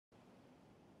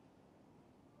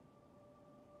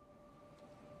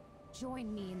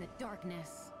join me in the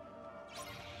darkness.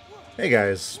 Hey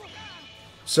guys.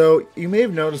 So, you may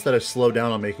have noticed that I've slowed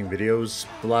down on making videos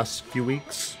the last few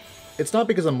weeks. It's not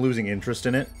because I'm losing interest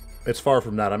in it. It's far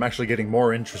from that. I'm actually getting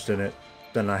more interest in it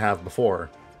than I have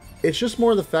before. It's just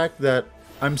more the fact that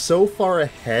I'm so far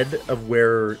ahead of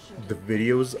where the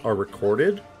videos are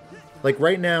recorded. Like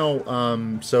right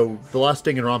now, so the last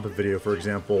Danganronpa video, for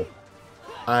example,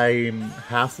 I'm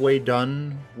halfway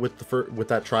done with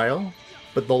that trial,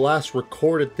 but the last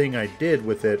recorded thing I did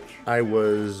with it, I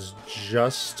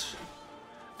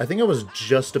think I was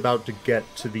just about to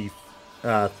get to the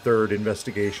third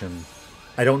investigation.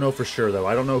 I don't know for sure though.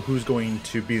 I don't know who's going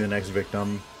to be the next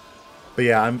victim. But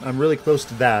yeah, I'm really close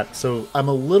to that, so I'm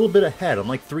a little bit ahead. I'm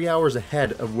like 3 hours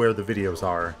ahead of where the videos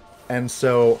are. And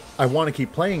so I want to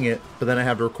keep playing it, but then I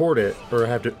have to record it, or I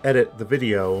have to edit the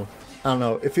video. I don't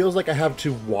know, it feels like I have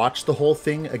to watch the whole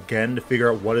thing again to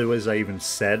figure out what it was I even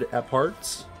said at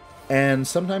parts. And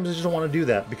sometimes I just don't want to do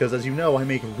that, because as you know, I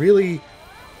make really,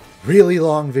 really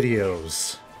long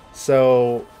videos.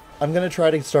 So I'm going to try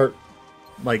to start,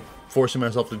 like, forcing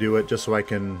myself to do it just so I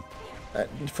can...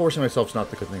 forcing myself's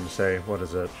not the good thing to say. What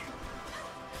is it?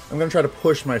 I'm going to try to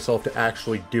push myself to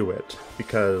actually do it,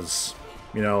 because,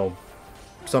 you know,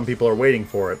 some people are waiting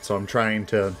for it, so I'm trying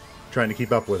to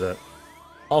keep up with it.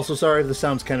 Also, sorry if this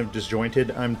sounds kind of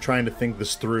disjointed. I'm trying to think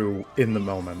this through in the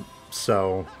moment.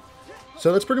 So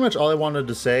that's pretty much all I wanted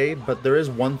to say, but there is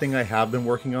one thing I have been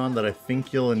working on that I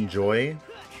think you'll enjoy.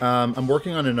 I'm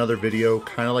working on another video,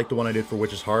 kind of like the one I did for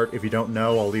Witch's Heart. If you don't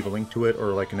know, I'll leave a link to it,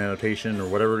 or like an annotation, or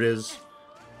whatever it is.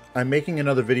 I'm making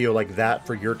another video like that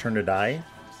for Your Turn to Die,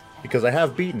 because I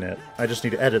have beaten it. I just need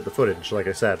to edit the footage, like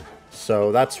I said.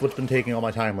 So that's what's been taking all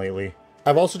my time lately.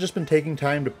 I've also just been taking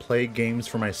time to play games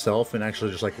for myself and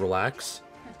actually just like relax.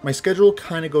 My schedule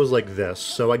kind of goes like this.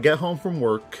 So I get home from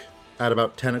work at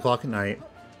about 10 o'clock at night.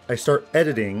 I start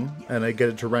editing, and I get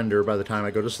it to render by the time I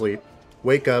go to sleep.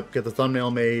 Wake up, get the thumbnail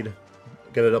made,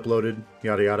 get it uploaded,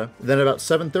 yada yada. Then about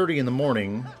 7:30 in the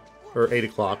morning, or 8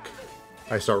 o'clock,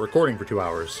 I start recording for 2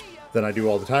 hours. Then I do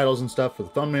all the titles and stuff for the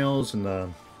thumbnails and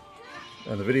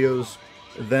the videos.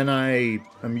 Then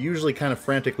I'm usually kind of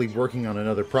frantically working on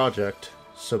another project,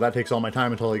 so that takes all my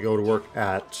time until I go to work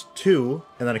at 2,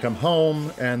 and then I come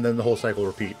home, and then the whole cycle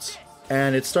repeats.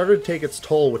 And it started to take its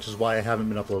toll, which is why I haven't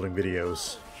been uploading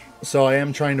videos. So I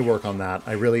am trying to work on that,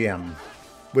 I really am.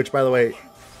 Which, by the way,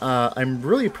 I'm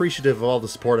really appreciative of all the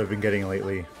support I've been getting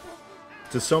lately.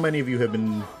 Just so many of you have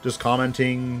been just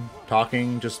commenting,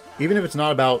 talking, just even if it's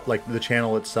not about like the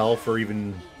channel itself, or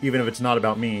even if it's not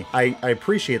about me, I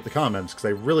appreciate the comments because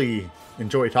I really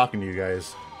enjoy talking to you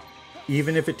guys.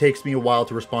 Even if it takes me a while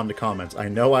to respond to comments. I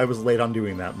know I was late on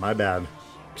doing that, my bad.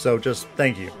 So just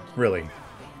thank you, really.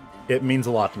 It means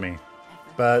a lot to me.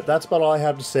 But that's about all I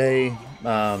have to say.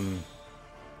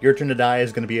 Your Turn to Die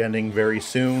is going to be ending very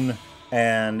soon,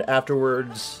 and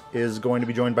afterwards is going to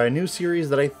be joined by a new series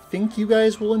that I think you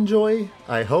guys will enjoy,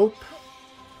 I hope,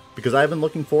 because I've been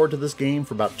looking forward to this game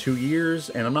for about 2 years,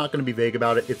 and I'm not going to be vague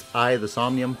about it. It's The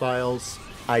Somnium Files.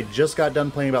 I just got done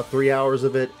playing about 3 hours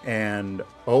of it, and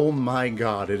oh my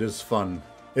god, it is fun.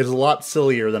 It is a lot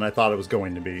sillier than I thought it was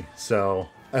going to be, so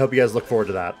I hope you guys look forward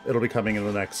to that. It'll be coming in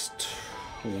the next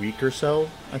week or so,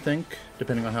 I think,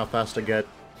 depending on how fast I get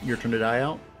Your Turn to Die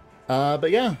out.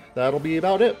 But yeah, that'll be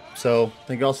about it. So,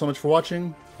 thank you all so much for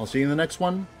watching. I'll see you in the next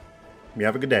one. You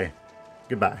have a good day.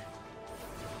 Goodbye.